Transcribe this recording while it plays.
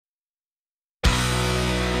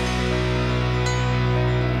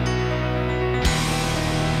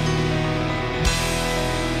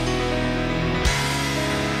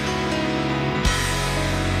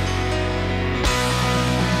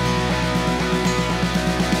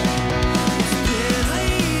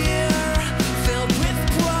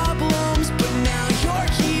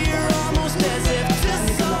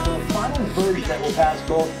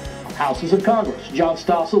both houses of Congress. John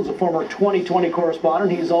Stossel is a former 2020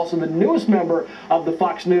 correspondent. He is also the newest member of the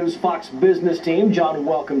Fox News, Fox Business team. John,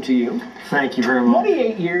 welcome to you. Thank you very much.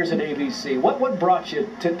 28 years at ABC. What brought you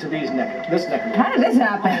to this neck of the How did this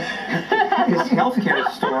happen? This healthcare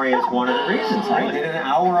story is one of the reasons. I did an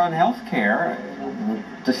hour on healthcare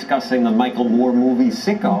discussing the Michael Moore movie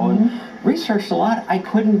Sicko and researched a lot. I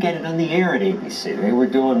couldn't get it on the air at ABC. They were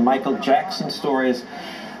doing Michael Jackson stories.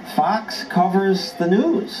 Fox covers the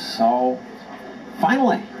news, so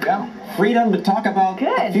finally, freedom to talk about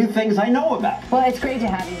a few things I know about. Well, it's great to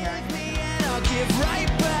have you here.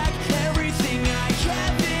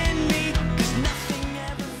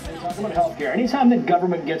 Talk about healthcare. Anytime the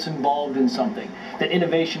government gets involved in something, that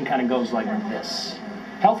innovation kind of goes like this.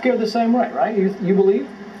 Healthcare the same way, right? You believe?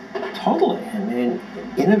 Totally. I mean,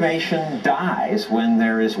 innovation dies when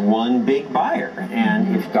there is one big buyer,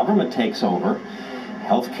 and if government takes over,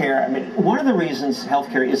 healthcare, I mean, one of the reasons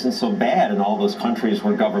healthcare isn't so bad in all those countries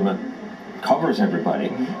where government covers everybody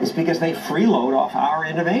is because they freeload off our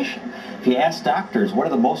innovation. If you ask doctors, what are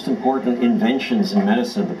the most important inventions in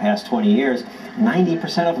medicine the past 20 years,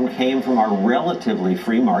 90% of them came from our relatively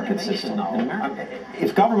free market system in America.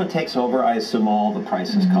 If government takes over, I assume all the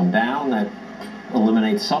prices come down. That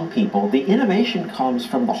eliminates some people. The innovation comes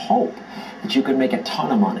from the hope that you can make a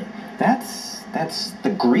ton of money. That's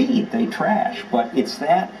the greed they trash, but it's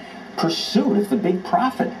that pursuit of the big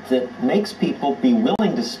profit that makes people be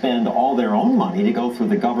willing to spend all their own money to go through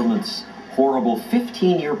the government's horrible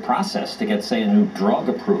 15-year process to get, say, a new drug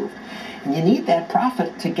approved. And you need that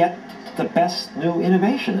profit to get the best new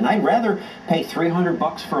innovation. And I'd rather pay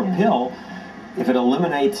 $300 for a pill if it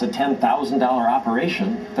eliminates a $10,000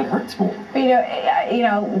 operation that hurts more.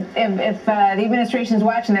 If the administration's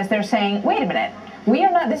watching this, they're saying, wait a minute.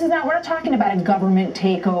 We're not talking about a government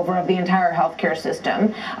takeover of the entire healthcare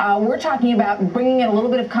system. We're talking about bringing in a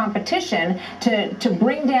little bit of competition to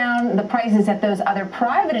bring down the prices at those other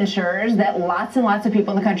private insurers that lots and lots of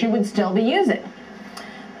people in the country would still be using.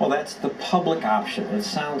 Well, that's the public option. It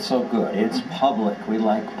sounds so good. It's public. We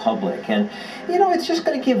like public. And, it's just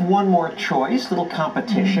going to give one more choice, little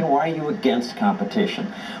competition. Why are you against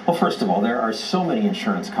competition? Well, first of all, there are so many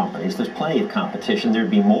insurance companies. There's plenty of competition. There'd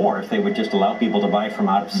be more if they would just allow people to buy from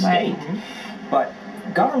out of state. But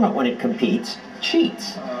government, when it competes,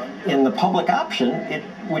 cheats. In the public option, it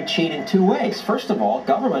would cheat in two ways. First of all,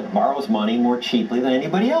 government borrows money more cheaply than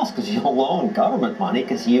anybody else because you'll loan government money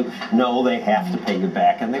because you know they have to pay you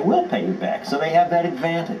back, and they will pay you back, so they have that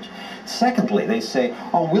advantage. Secondly, they say,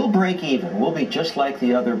 oh, we'll break even. We'll be just like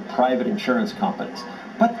the other private insurance companies.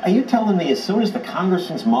 But are you telling me as soon as the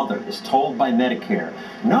congressman's mother is told by Medicare,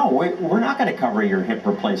 no, we're not going to cover your hip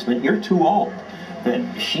replacement, you're too old,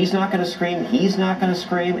 that she's not going to scream, he's not going to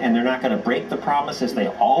scream, and they're not going to break the promises they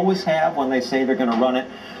always have when they say they're going to run it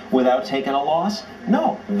without taking a loss?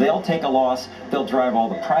 No, they'll take a loss. They'll drive all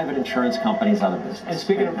the private insurance companies out of business. And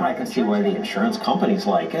speaking of I can see why the insurance companies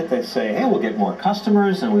like it. They say, hey, we'll get more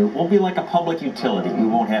customers, and we'll be like a public utility. We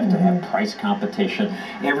won't have to have price competition.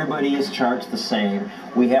 Everybody is charged the same.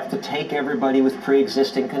 We have to take everybody with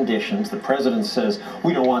pre-existing conditions. The president says,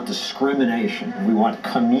 we don't want discrimination. We want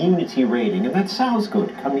community rating. And that sounds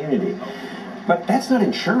good, community. But that's not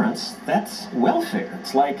insurance. That's welfare.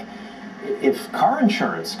 It's like if car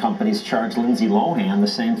insurance companies charge Lindsay Lohan the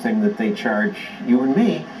same thing that they charge you and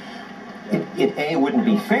me, it wouldn't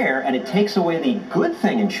be fair, and it takes away the good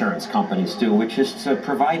thing insurance companies do, which is to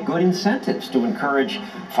provide good incentives to encourage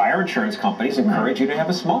fire insurance companies, encourage you to have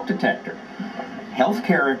a smoke detector.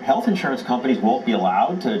 Health insurance companies won't be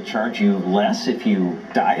allowed to charge you less if you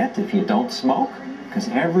diet, if you don't smoke, because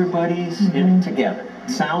everybody's in it together.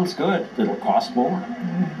 Sounds good. It'll cost more.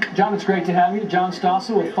 John, it's great to have you. John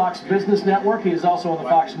Stossel with Fox Business Network. He is also on the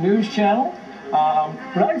Fox News channel.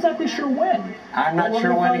 We're not exactly sure when. I'm not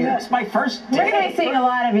sure when either. It's my first day. We're going to be seeing a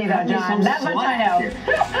lot of you, though, John. That much I know.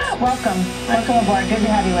 Welcome. Welcome aboard. Good to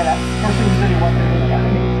have you with us. First thing you said, you want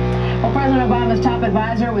to Well, President Obama's top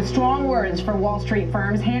advisor with strong words for Wall Street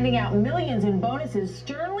firms handing out millions in bonuses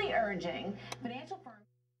sternly urged